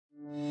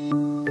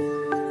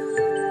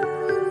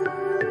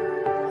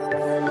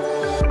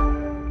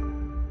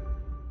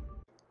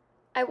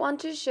want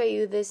to show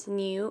you this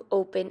new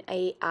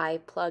OpenAI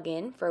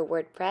plugin for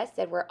WordPress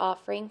that we're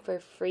offering for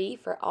free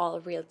for all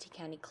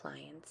RealtyCandy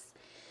clients.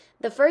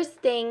 The first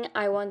thing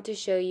I want to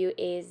show you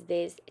is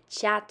this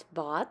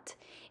chatbot.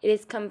 It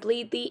is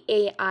completely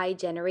AI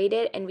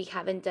generated and we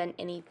haven't done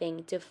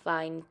anything to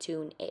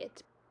fine-tune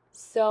it.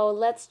 So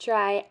let's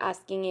try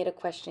asking it a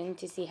question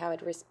to see how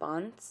it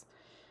responds.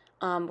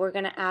 We're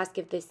going to ask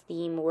if this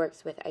theme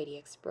works with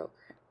IDXBroker.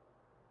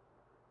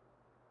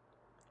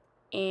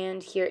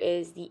 And here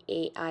is the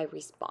AI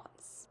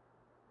response.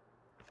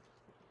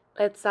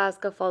 Let's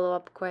ask a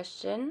follow-up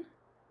question.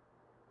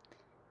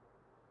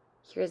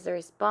 Here's the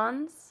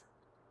response.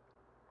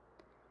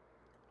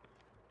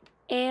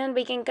 And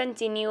we can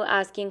continue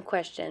asking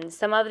questions.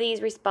 Some of these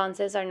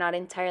responses are not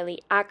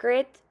entirely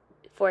accurate.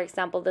 For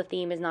example, the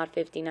theme is not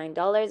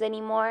 $59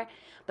 anymore,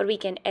 but we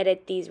can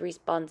edit these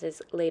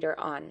responses later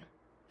on.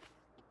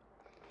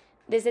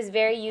 This is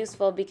very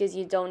useful because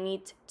you don't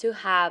need to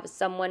have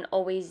someone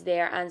always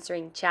there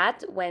answering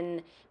chat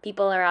when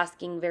people are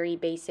asking very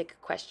basic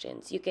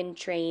questions. You can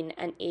train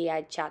an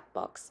AI chat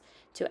box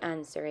to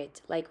answer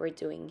it like we're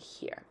doing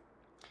here.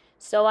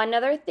 So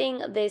another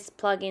thing this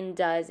plugin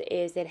does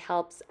is it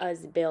helps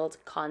us build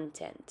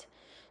content.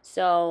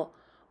 So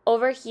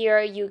over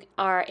here, you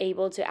are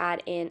able to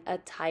add in a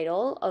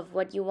title of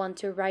what you want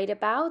to write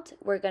about.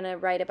 We're going to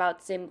write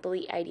about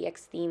simply IDX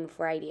theme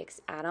for IDX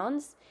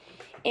add-ons.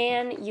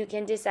 And you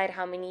can decide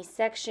how many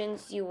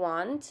sections you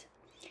want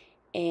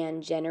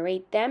and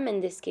generate them.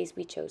 In this case,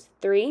 we chose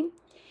 3.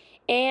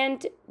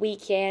 And we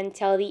can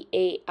tell the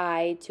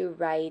AI to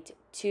write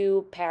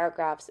 2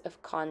 paragraphs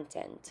of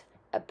content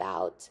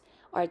about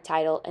our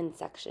title and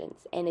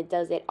sections. And it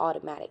does it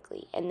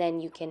automatically. And then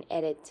you can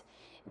edit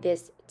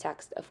this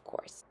text, of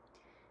course.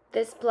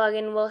 This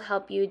plugin will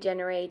help you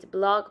generate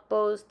blog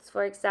posts,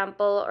 for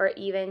example, or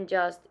even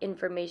just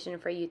information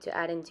for you to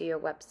add into your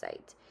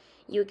website.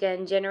 You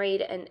can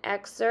generate an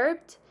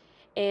excerpt,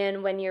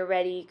 and when you're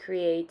ready,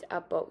 create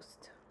a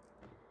post.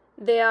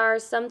 There are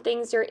some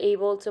things you're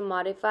able to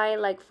modify,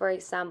 like for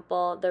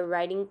example, the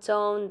writing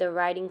tone, the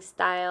writing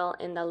style,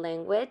 and the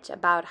language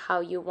about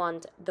how you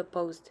want the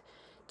post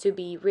to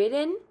be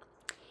written.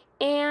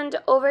 And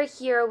over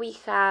here we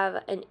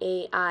have an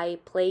AI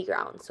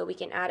playground, so we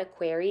can add a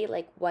query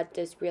like what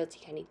does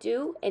RealtyCandy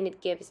do, and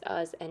it gives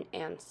us an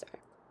answer.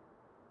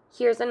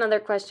 Here's another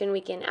question we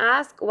can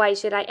ask: why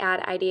should I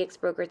add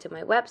IDXBroker to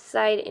my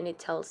website? And it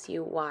tells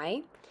you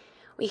why.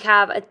 We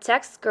have a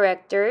text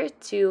corrector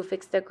to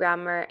fix the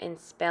grammar and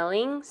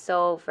spelling.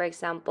 So for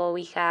example,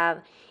 we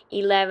have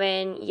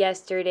 11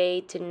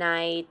 yesterday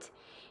tonight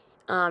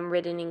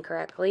written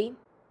incorrectly.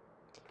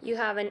 You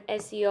have an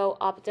SEO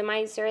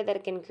optimizer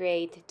that can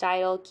create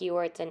title,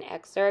 keywords, and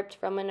excerpt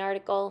from an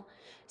article.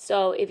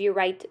 So if you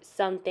write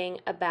something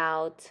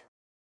about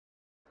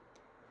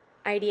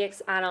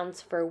IDX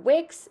add-ons for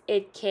Wix,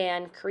 it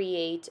can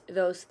create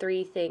those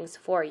 3 things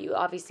for you.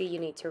 Obviously, you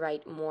need to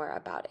write more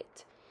about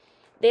it.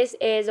 This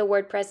is a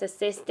WordPress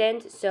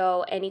assistant,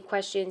 so any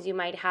questions you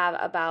might have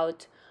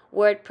about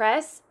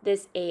WordPress,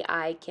 this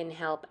AI can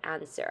help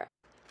answer.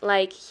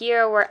 Like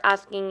here, we're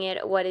asking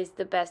it what is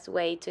the best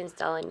way to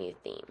install a new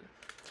theme.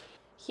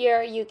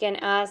 Here you can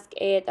ask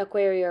it a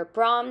query or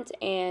prompt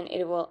and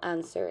it will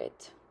answer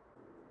it.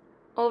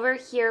 Over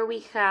here we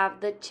have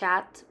the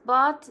chat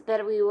bot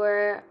that we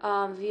were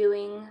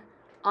viewing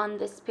on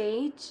this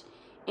page.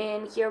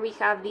 And here we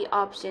have the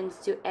options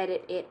to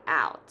edit it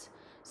out.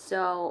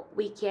 So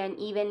we can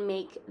even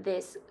make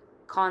this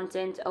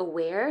content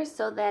aware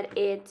so that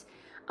it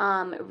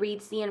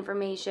reads the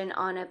information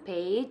on a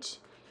page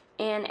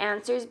and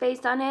answers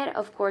based on it.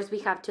 Of course, we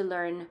have to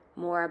learn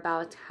more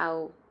about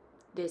how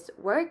this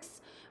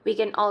works. We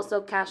can also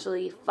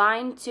casually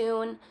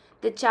fine-tune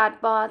the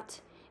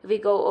chatbot. If we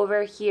go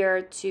over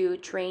here to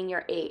train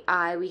your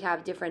AI, we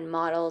have different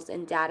models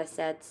and data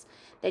sets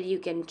that you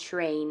can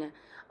train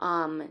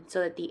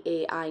so that the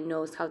AI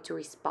knows how to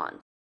respond.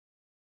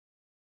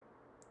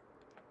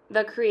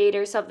 The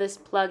creators of this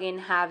plugin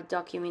have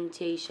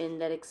documentation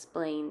that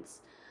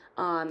explains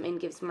and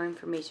gives more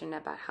information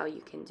about how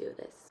you can do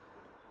this.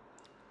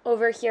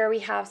 Over here we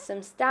have some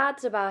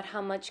stats about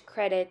how much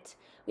credit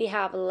we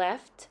have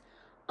left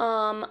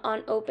on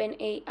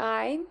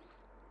OpenAI.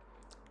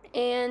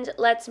 And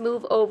let's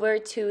move over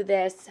to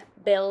this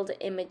build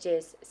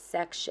images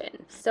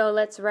section. So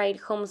let's write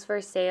homes for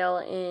sale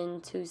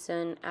in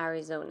Tucson,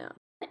 Arizona.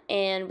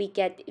 And we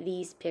get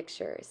these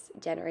pictures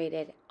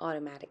generated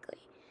automatically.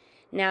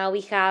 Now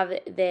we have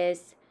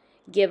this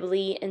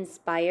Ghibli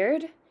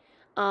inspired.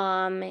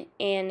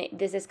 And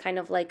this is kind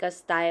of like a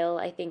style.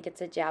 I think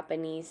it's a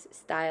Japanese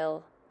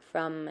style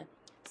from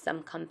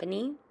some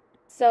company.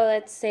 So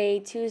let's say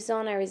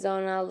Tucson,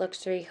 Arizona,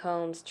 luxury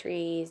homes,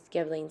 trees,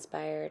 Ghibli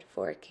inspired,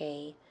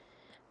 4K.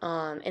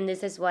 And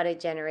this is what it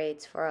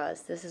generates for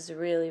us. This is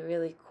really,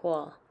 really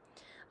cool.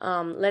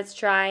 Let's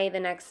try the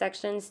next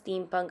section,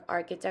 steampunk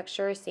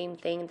architecture. Same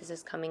thing. This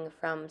is coming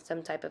from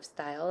some type of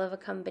style of a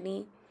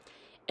company.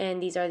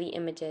 And these are the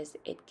images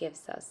it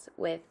gives us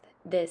with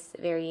this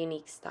very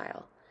unique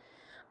style.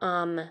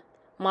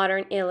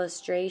 modern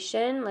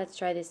illustration. Let's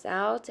try this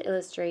out.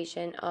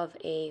 Illustration of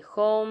a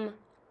home,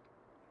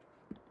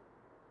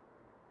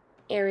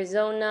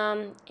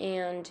 Arizona,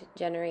 and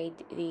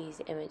generate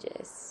these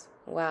images.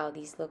 Wow,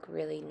 these look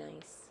really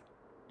nice.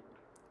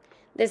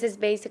 This is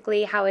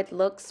basically how it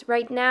looks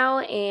right now,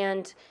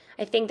 and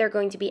I think they're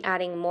going to be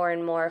adding more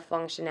and more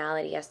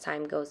functionality as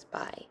time goes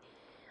by.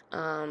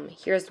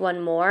 Here's one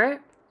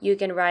more. You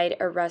can write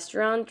a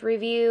restaurant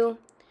review.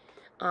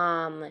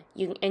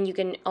 You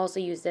can also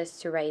use this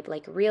to write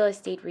like real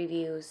estate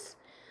reviews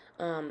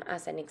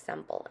as an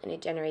example, and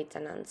it generates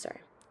an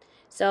answer.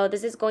 So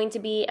this is going to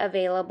be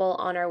available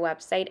on our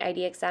website,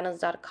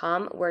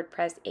 idxannals.com,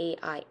 WordPress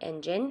AI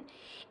engine.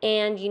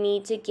 And you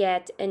need to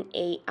get an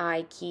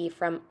AI key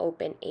from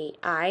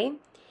OpenAI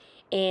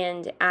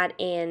and add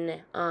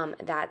in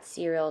that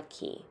serial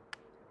key.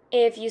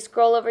 If you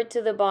scroll over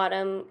to the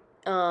bottom,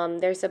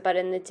 there's a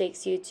button that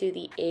takes you to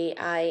the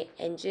AI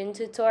engine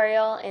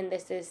tutorial, and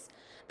this is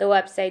the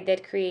website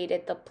that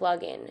created the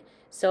plugin.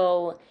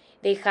 So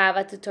they have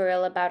a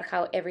tutorial about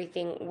how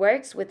everything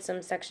works with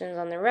some sections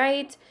on the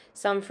right,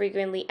 some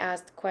frequently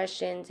asked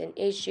questions and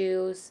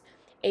issues,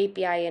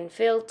 API and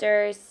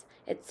filters,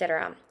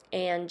 etc.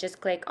 And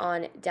just click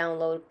on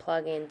download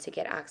plugin to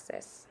get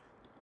access.